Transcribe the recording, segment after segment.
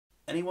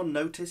Anyone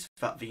notice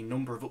that the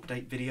number of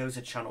update videos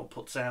a channel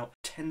puts out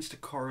tends to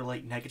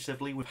correlate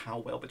negatively with how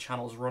well the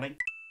channel's running?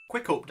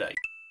 Quick update.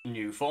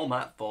 New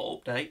format for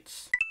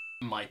updates.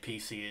 My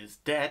PC is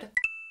dead.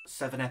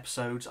 7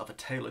 episodes of A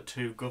Tale of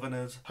Two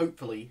Governors,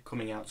 hopefully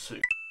coming out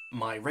soon.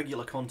 My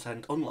regular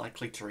content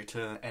unlikely to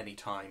return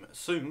anytime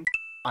soon.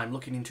 I'm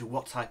looking into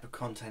what type of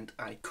content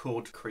I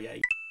could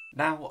create.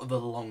 Now, the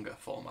longer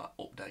format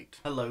update.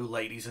 Hello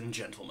ladies and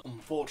gentlemen.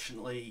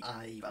 Unfortunately,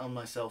 I found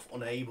myself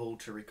unable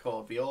to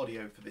record the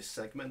audio for this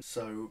segment,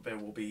 so there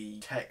will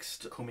be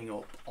text coming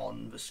up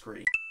on the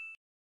screen.